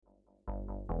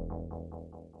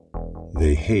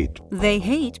They hate. They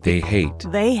hate. They hate.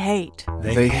 They hate.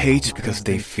 They hate because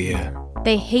they fear.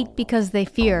 They hate because they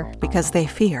fear. Because they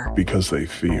fear. Because they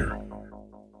fear.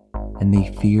 And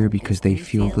they fear because they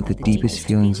feel that the deepest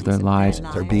feelings of their lives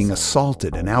are being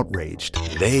assaulted and outraged.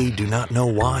 They do not know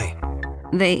why.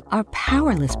 They are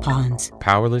powerless pawns.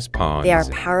 Powerless pawns. They are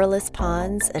powerless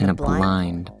pawns in a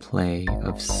blind play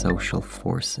of social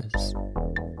forces.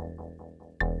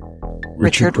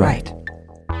 Richard Wright.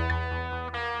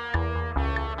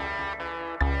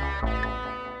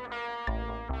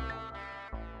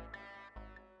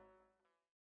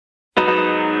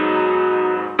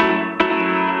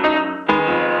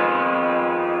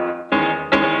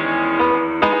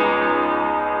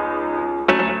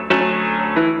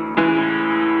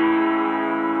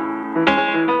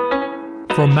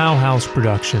 From Mauhaus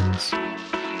Productions,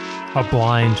 A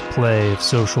Blind Play of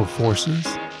Social Forces,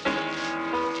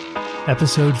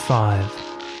 Episode 5,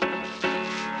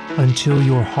 Until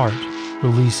Your Heart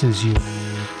Releases You.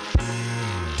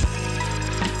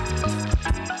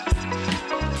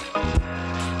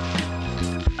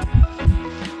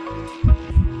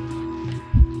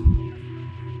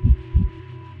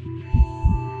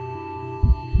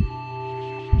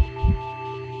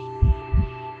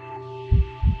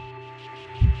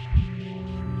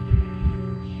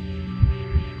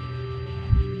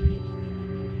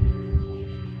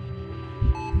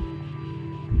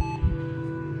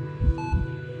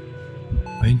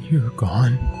 When you're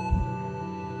gone,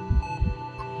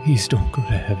 please don't go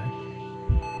to heaven.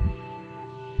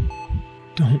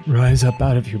 Don't rise up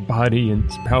out of your body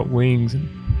and sprout wings and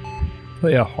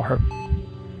play a harp.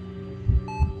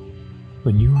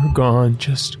 When you are gone,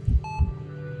 just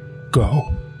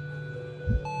go.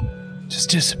 Just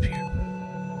disappear.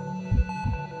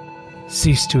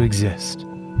 Cease to exist.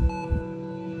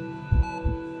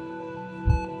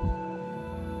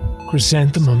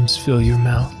 Chrysanthemums fill your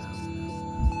mouth.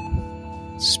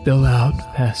 Spill out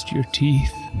past your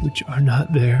teeth, which are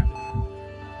not there.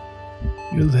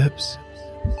 Your lips,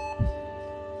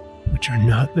 which are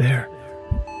not there.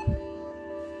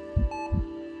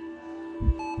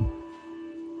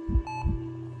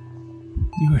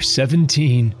 You are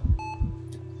 17,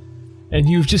 and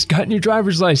you've just gotten your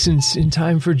driver's license in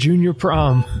time for junior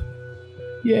prom.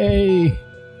 Yay!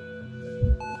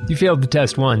 You failed the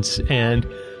test once, and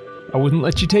I wouldn't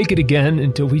let you take it again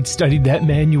until we'd studied that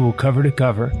manual cover to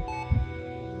cover.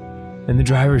 And the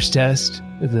driver's test,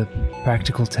 the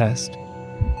practical test.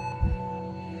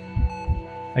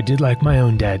 I did like my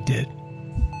own dad did.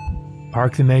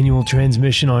 Park the manual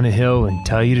transmission on a hill and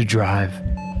tell you to drive.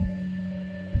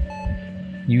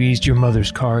 You eased your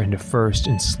mother's car into first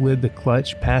and slid the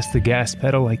clutch past the gas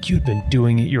pedal like you'd been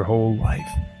doing it your whole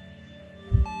life.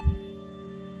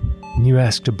 And you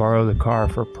asked to borrow the car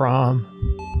for prom.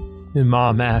 And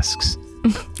Mom asks,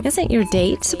 Isn't your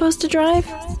date supposed to drive?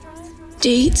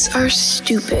 Dates are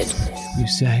stupid, you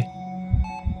say.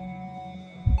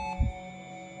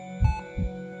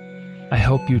 I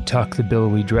help you tuck the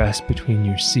billowy dress between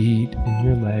your seat and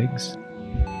your legs.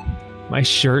 My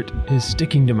shirt is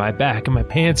sticking to my back and my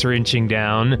pants are inching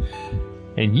down.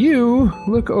 And you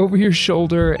look over your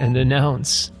shoulder and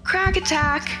announce, Crack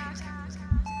attack!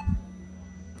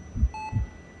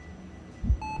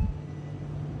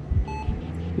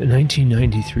 The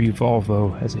 1993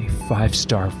 Volvo has a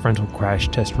 5-star frontal crash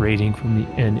test rating from the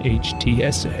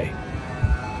NHTSA.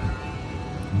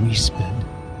 We spend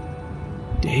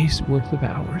days worth of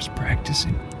hours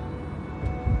practicing.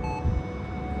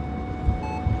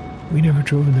 We never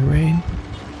drove in the rain.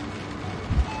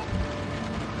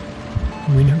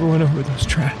 We never went over those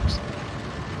tracks.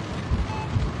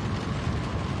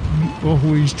 We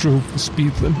always drove the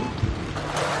speed limit.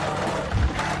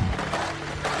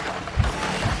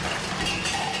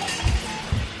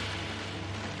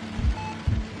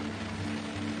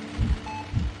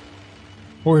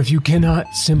 Or if you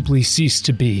cannot simply cease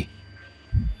to be,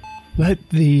 let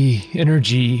the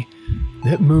energy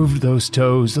that moved those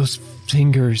toes, those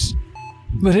fingers,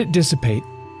 let it dissipate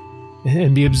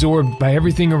and be absorbed by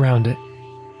everything around it.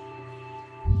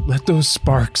 Let those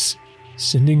sparks,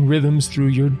 sending rhythms through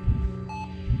your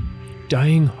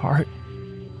dying heart,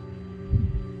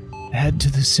 add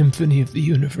to the symphony of the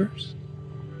universe.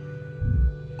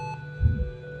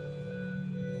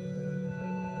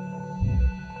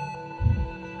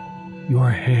 Your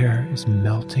hair is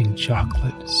melting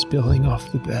chocolate spilling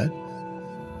off the bed.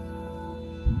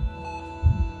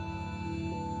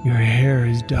 Your hair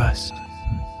is dust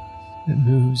that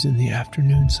moves in the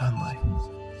afternoon sunlight.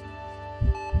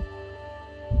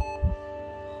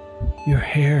 Your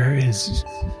hair is...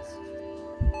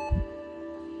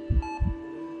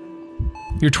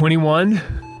 You're 21?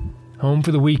 home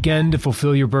for the weekend to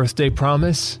fulfill your birthday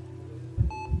promise.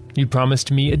 You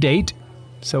promised me a date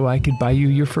so I could buy you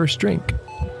your first drink.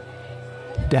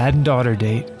 Dad and daughter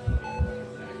date.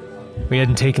 We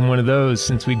hadn't taken one of those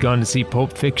since we'd gone to see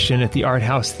Pulp Fiction at the art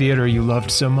house theater you loved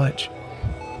so much.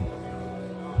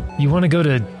 You want to go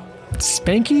to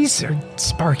Spanky's or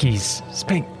Sparky's?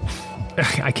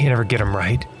 I can't ever get them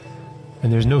right.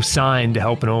 And there's no sign to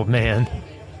help an old man.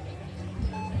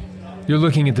 You're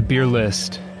looking at the beer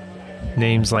list.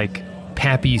 Names like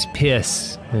Pappy's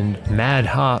Piss and Mad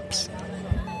Hops.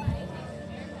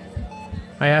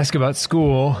 I ask about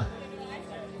school,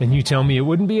 and you tell me it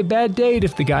wouldn't be a bad date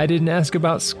if the guy didn't ask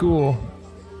about school.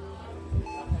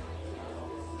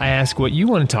 I ask what you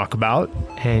want to talk about,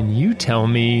 and you tell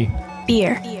me...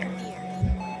 Beer.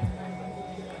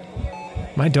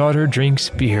 My daughter drinks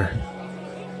beer.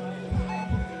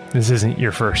 This isn't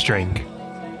your first drink.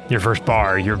 Your first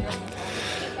bar.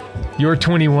 Your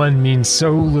 21 means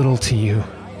so little to you.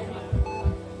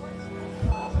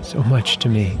 So much to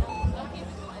me.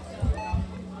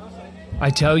 I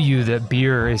tell you that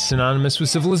beer is synonymous with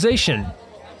civilization.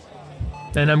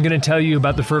 And I'm going to tell you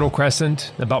about the Fertile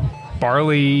Crescent, about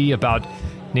barley, about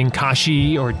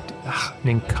Ninkashi or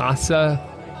Ninkasa.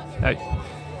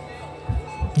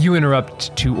 You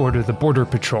interrupt to order the Border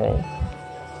Patrol.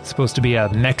 It's supposed to be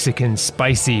a Mexican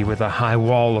spicy with a high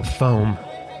wall of foam.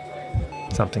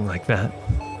 Something like that.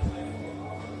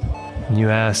 And you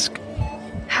ask,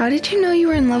 How did you know you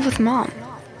were in love with Mom?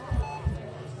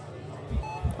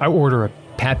 I order a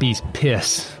Pappy's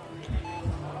Piss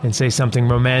and say something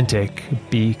romantic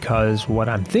because what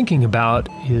I'm thinking about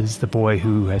is the boy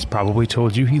who has probably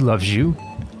told you he loves you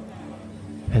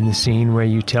and the scene where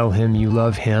you tell him you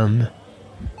love him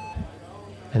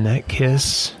and that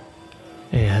kiss,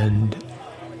 and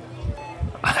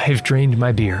I've drained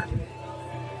my beer.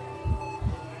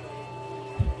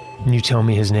 And you tell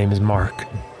me his name is Mark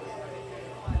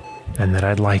and that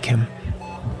I'd like him.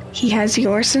 He has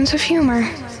your sense of humor.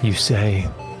 You say,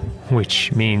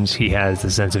 which means he has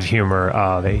the sense of humor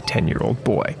of a 10-year-old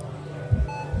boy.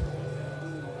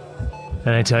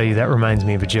 And I tell you, that reminds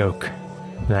me of a joke.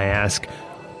 And I ask,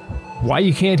 why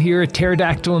you can't hear a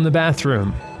pterodactyl in the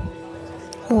bathroom?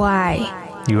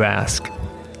 Why? You ask.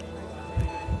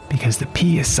 Because the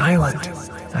P is silent,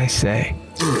 I say.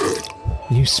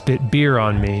 You spit beer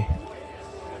on me.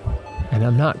 And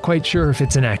I'm not quite sure if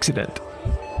it's an accident.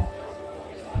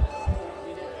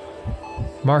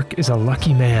 Mark is a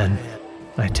lucky man,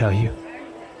 I tell you.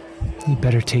 He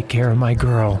better take care of my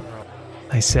girl,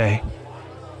 I say.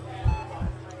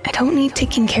 I don't need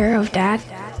taking care of, Dad.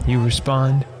 You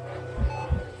respond.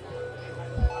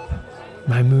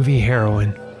 My movie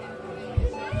heroine.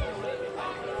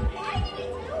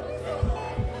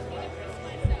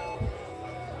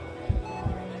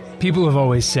 People have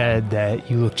always said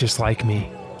that you look just like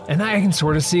me, and I can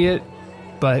sort of see it,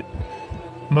 but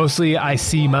mostly I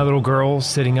see my little girl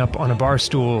sitting up on a bar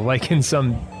stool like in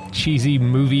some cheesy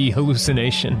movie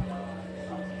hallucination.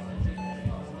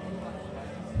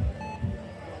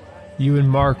 You and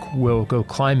Mark will go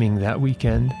climbing that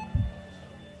weekend.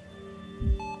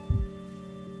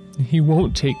 He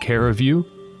won't take care of you.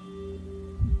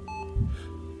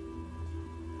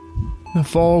 The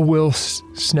fall will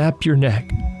snap your neck.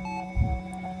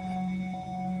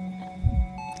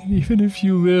 Even if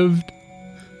you lived,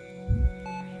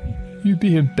 you'd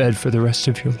be in bed for the rest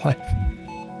of your life.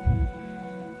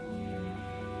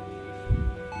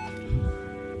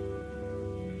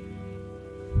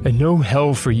 And no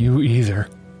hell for you either.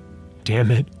 Damn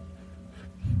it.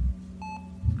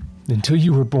 Until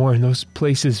you were born, those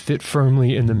places fit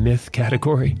firmly in the myth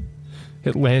category.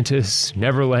 Atlantis,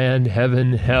 Neverland,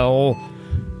 heaven, hell.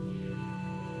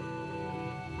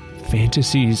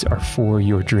 Fantasies are for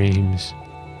your dreams,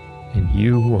 and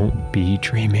you won't be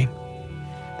dreaming.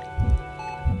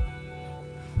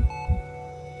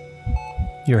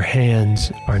 Your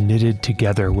hands are knitted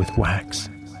together with wax.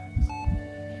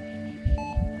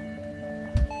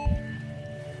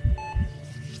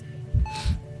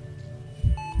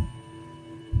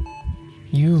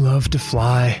 You love to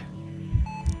fly.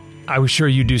 I was sure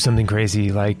you'd do something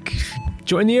crazy like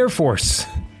join the Air Force.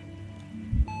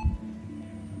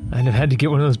 I'd have had to get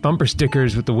one of those bumper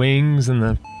stickers with the wings and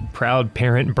the proud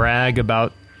parent brag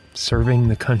about serving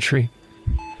the country.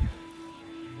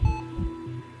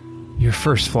 Your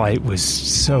first flight was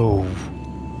so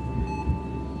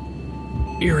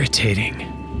irritating.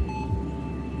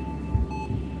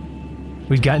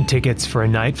 We'd gotten tickets for a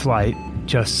night flight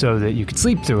just so that you could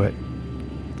sleep through it.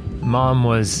 Mom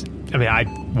was, I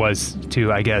was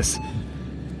too, I guess,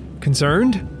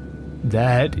 concerned.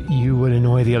 that you would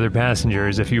annoy the other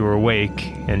passengers if you were awake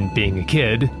and being a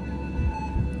kid,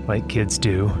 like kids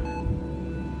do.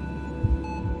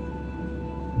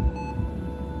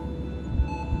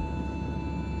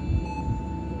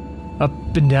 Up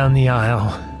and down the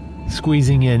aisle,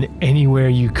 squeezing in anywhere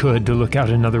you could to look out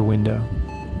another window.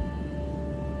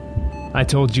 I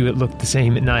told you it looked the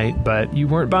same at night, but you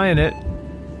weren't buying it.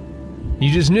 You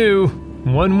just knew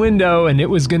one window and it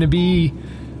was going to be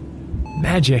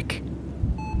magic.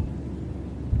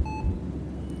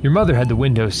 Your mother had the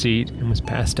window seat and was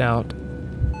passed out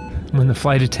when the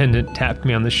flight attendant tapped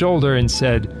me on the shoulder and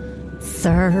said,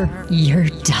 "Sir, your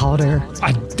daughter."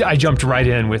 I jumped right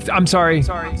in with, I'm sorry,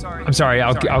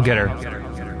 I'll get her.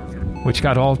 Which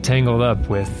got all tangled up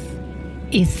with,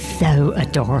 "Is so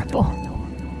adorable."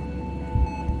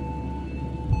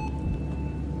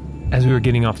 As we were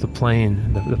getting off the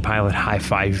plane, the pilot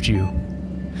high-fived you.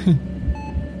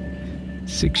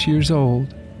 6 years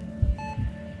old.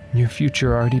 Your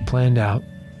future already planned out.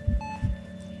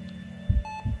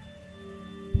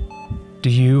 Do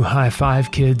you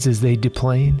high-five kids as they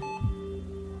deplane?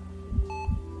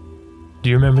 Do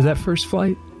you remember that first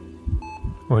flight?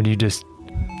 Or do you just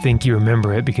think you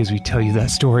remember it because we tell you that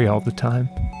story all the time?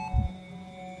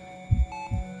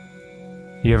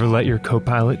 You ever let your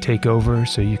co-pilot take over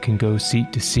so you can go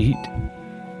seat to seat,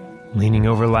 leaning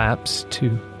over laps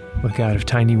to look out of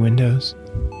tiny windows?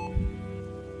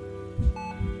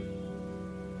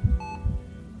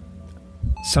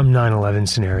 Some 9/11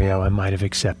 scenario I might have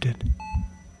accepted.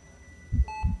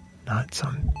 Not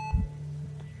some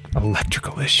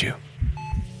electrical issue.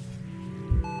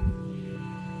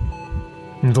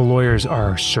 And the lawyers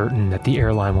are certain that the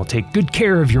airline will take good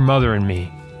care of your mother and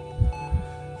me.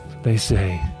 They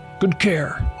say, good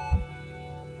care.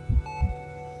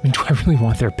 I mean, do I really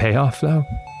want their payoff, though?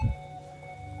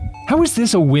 How is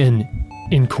this a win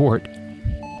in court?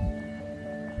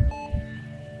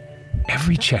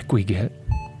 Every check we get,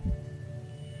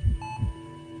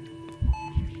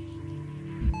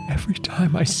 every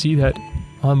time I see that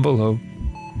envelope,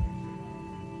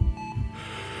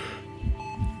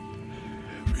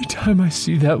 every time I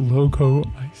see that logo,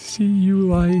 I see you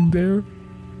lying there.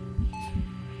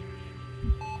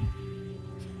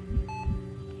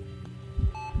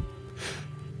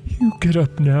 You get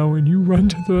up now and you run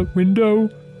to the window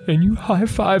and you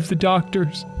high-five the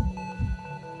doctors.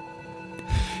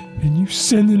 And you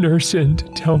send the nurse in to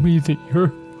tell me that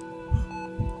you're...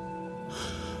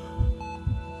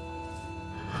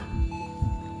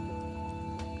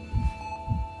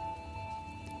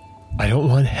 I don't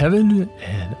want heaven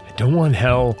and I don't want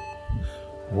hell,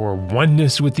 or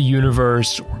oneness with the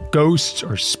universe, or ghosts,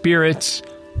 or spirits.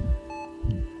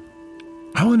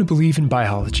 I want to believe in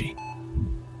biology.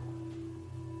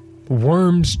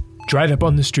 Worms dried up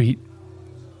on the street.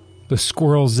 The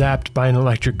squirrel zapped by an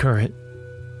electric current.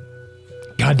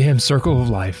 Goddamn circle of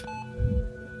life.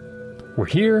 We're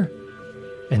here,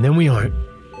 and then we aren't.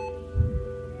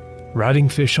 Rotting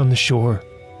fish on the shore.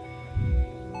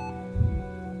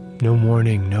 No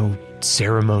mourning, no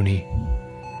ceremony,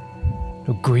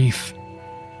 no grief.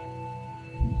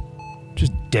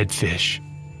 Just dead fish.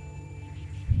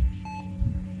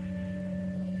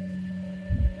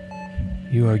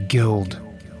 You are Guild,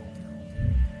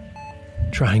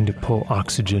 trying to pull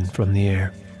oxygen from the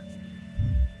air.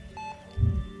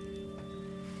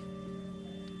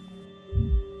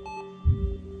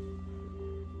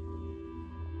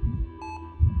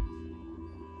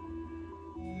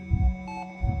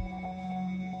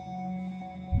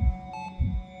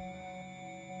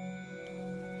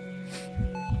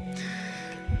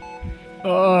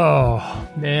 Oh,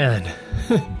 man.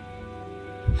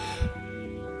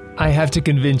 I have to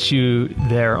convince you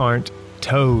there aren't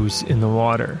toes in the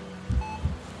water.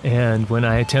 And when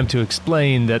I attempt to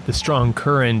explain that the strong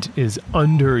current is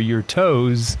under your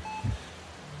toes,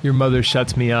 your mother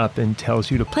shuts me up and tells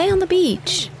you to play on the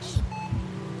beach.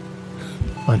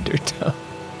 Undertow.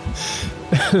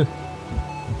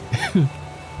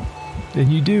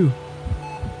 And you do.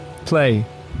 Play.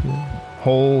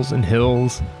 Holes and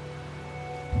hills.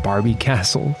 Barbie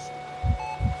castles.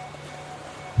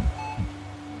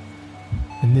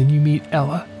 And then you meet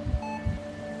Ella.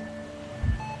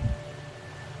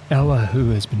 Ella, who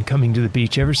has been coming to the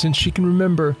beach ever since she can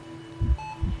remember.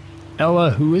 Ella,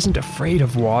 who isn't afraid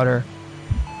of water.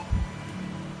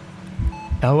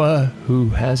 Ella, who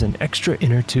has an extra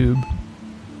inner tube.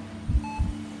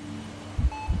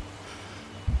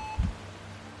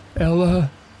 Ella,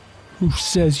 who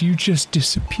says you just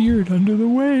disappeared under the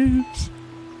waves.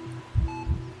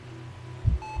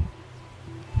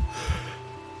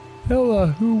 Ella,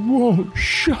 who won't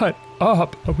shut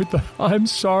up with the I'm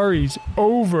sorries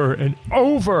over and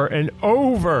over and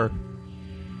over.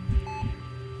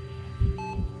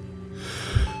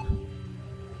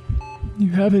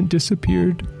 You haven't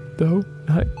disappeared, though.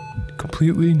 Not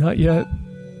completely, not yet.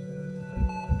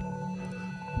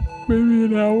 Maybe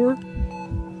an hour.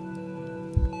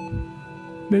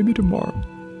 Maybe tomorrow.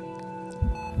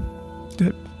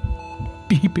 That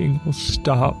beeping will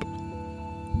stop.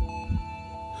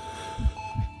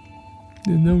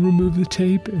 Then they'll remove the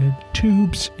tape and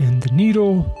tubes and the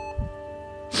needle.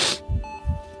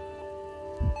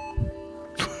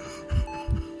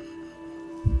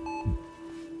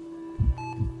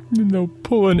 And they'll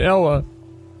pull an Ella.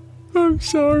 I'm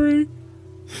sorry.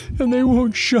 And they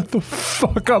won't shut the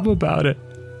fuck up about it.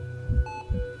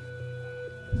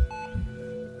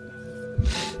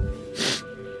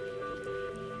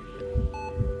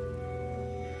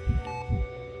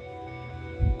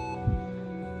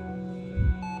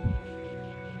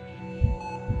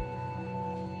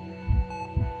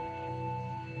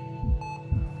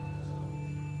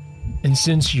 And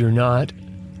since you're not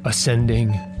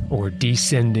ascending or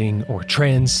descending or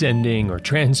transcending or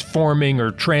transforming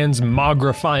or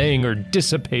transmogrifying or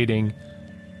dissipating,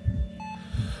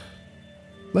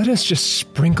 let us just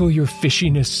sprinkle your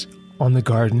fishiness on the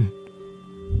garden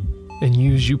and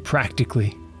use you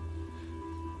practically,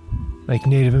 like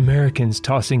Native Americans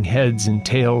tossing heads and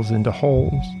tails into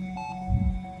holes.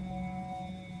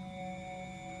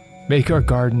 Make our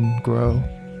garden grow.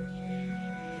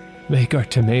 Make our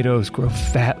tomatoes grow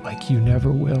fat like you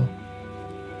never will.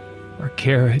 Our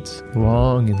carrots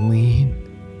long and lean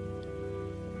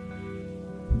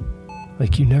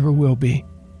like you never will be.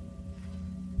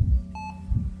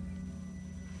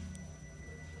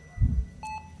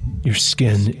 Your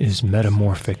skin is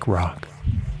metamorphic rock,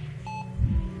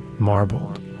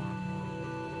 marbled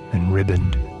and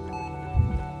ribboned.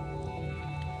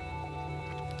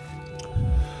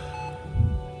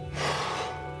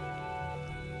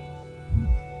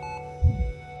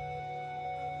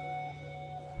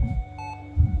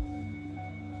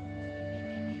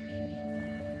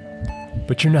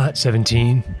 But you're not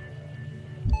 17,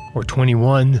 or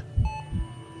 21,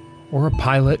 or a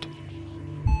pilot,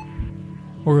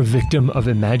 or a victim of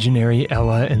imaginary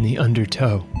Ella and the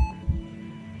Undertow.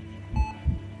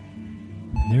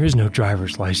 And there is no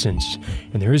driver's license,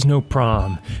 and there is no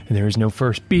prom, and there is no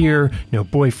first beer, no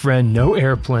boyfriend, no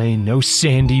airplane, no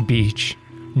sandy beach,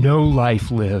 no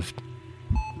life lived.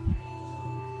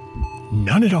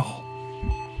 None at all.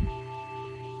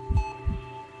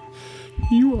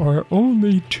 You are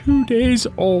only 2 days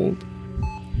old.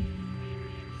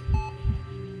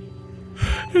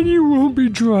 And you won't be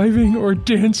driving or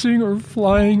dancing or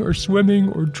flying or swimming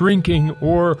or drinking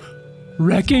or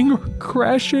wrecking or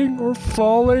crashing or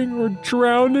falling or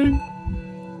drowning.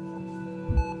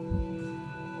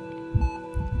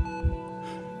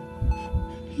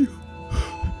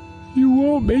 You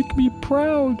won't make me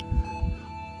proud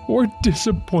or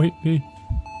disappoint me.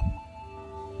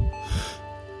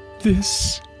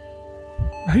 This,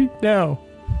 right now,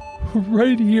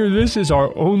 right here, this is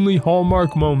our only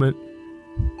Hallmark moment.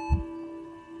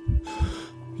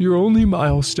 Your only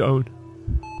milestone.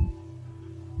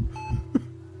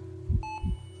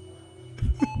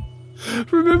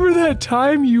 Remember that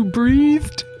time you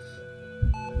breathed?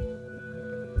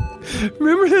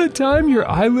 Remember that time your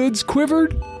eyelids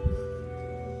quivered?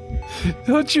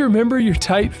 Don't you remember your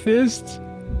tight fists?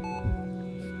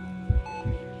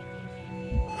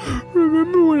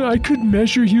 Remember when I could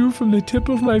measure you from the tip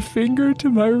of my finger to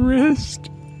my wrist?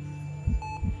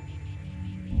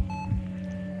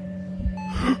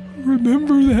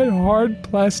 Remember that hard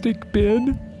plastic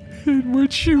bin in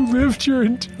which you lived your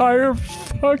entire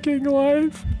fucking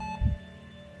life?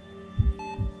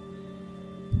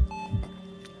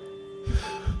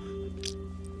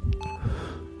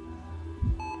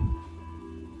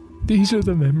 These are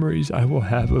the memories I will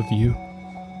have of you.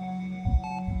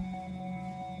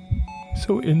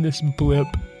 So in this blip,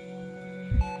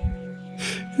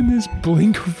 in this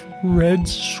blink of red,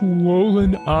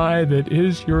 swollen eye that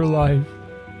is your life,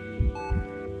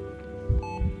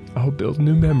 I'll build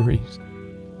new memories.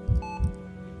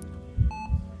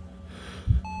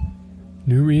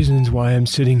 New reasons why I'm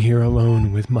sitting here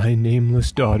alone with my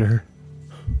nameless daughter,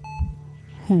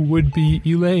 who would be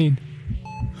Elaine,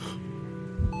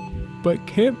 but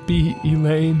can't be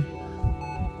Elaine.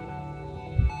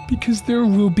 Because there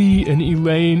will be an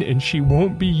Elaine, and she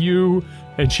won't be you,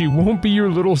 and she won't be your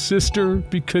little sister,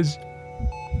 because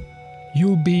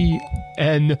you'll be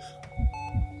an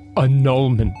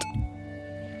annulment.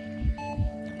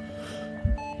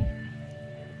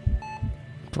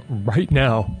 But right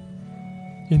now,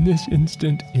 in this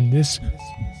instant, in this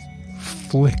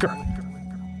flicker.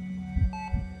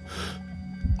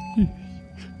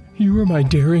 You are my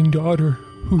daring daughter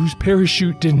whose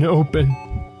parachute didn't open.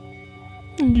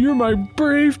 And you're my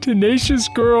brave, tenacious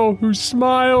girl who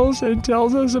smiles and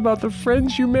tells us about the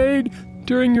friends you made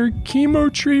during your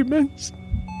chemo treatments.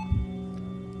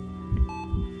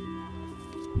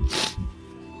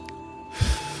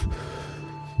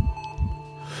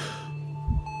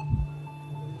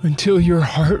 Until your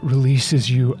heart releases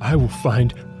you, I will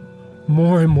find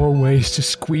more and more ways to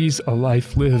squeeze a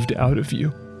life lived out of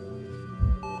you.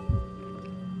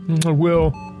 I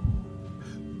will.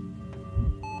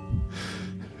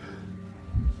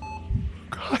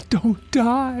 God, don't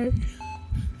die.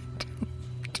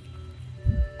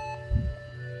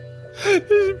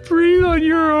 Just breathe on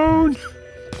your own,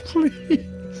 please.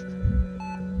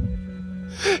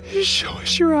 Just show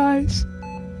us your eyes.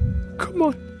 Come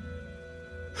on.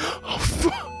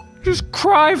 Oh, just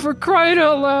cry for crying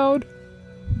out loud.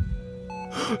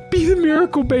 Be the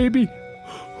miracle baby.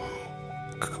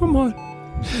 Come on.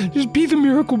 Just be the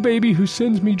miracle baby who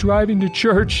sends me driving to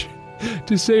church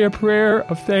to say a prayer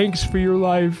of thanks for your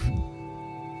life.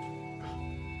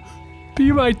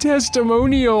 Be my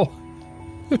testimonial.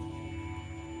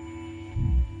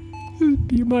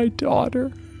 Be my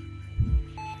daughter.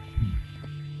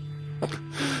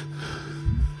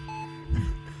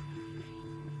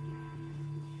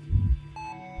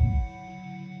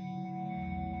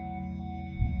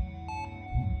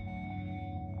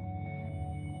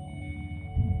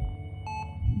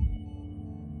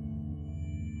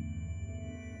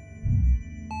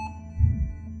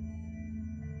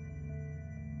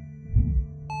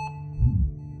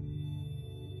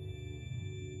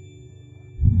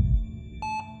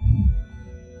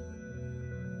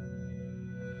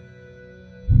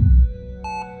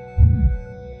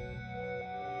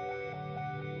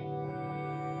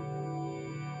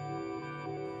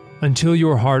 Until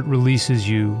Your Heart Releases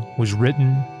You was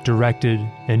written, directed,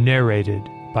 and narrated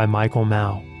by Michael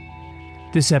Mao.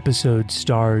 This episode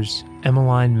stars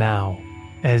Emmeline Mao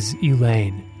as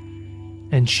Elaine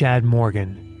and Shad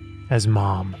Morgan as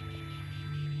Mom.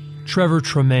 Trevor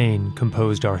Tremaine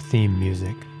composed our theme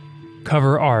music.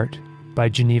 Cover art by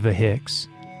Geneva Hicks.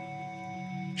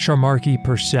 Sharmarki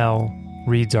Purcell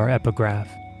reads our epigraph.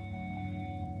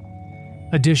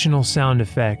 Additional sound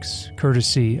effects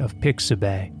courtesy of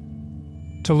Pixabay.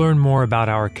 To learn more about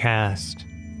our cast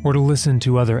or to listen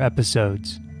to other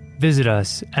episodes, visit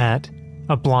us at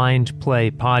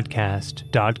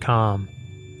ablindplaypodcast.com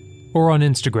or on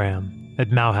Instagram at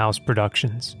Mauhouse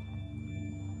Productions.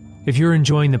 If you're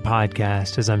enjoying the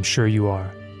podcast, as I'm sure you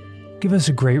are, give us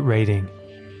a great rating.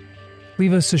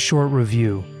 Leave us a short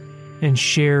review and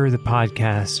share the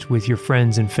podcast with your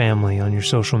friends and family on your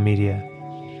social media.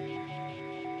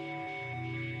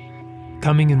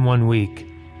 Coming in 1 week,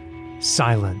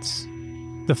 Silence,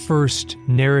 the first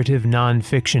narrative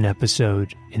nonfiction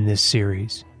episode in this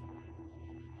series.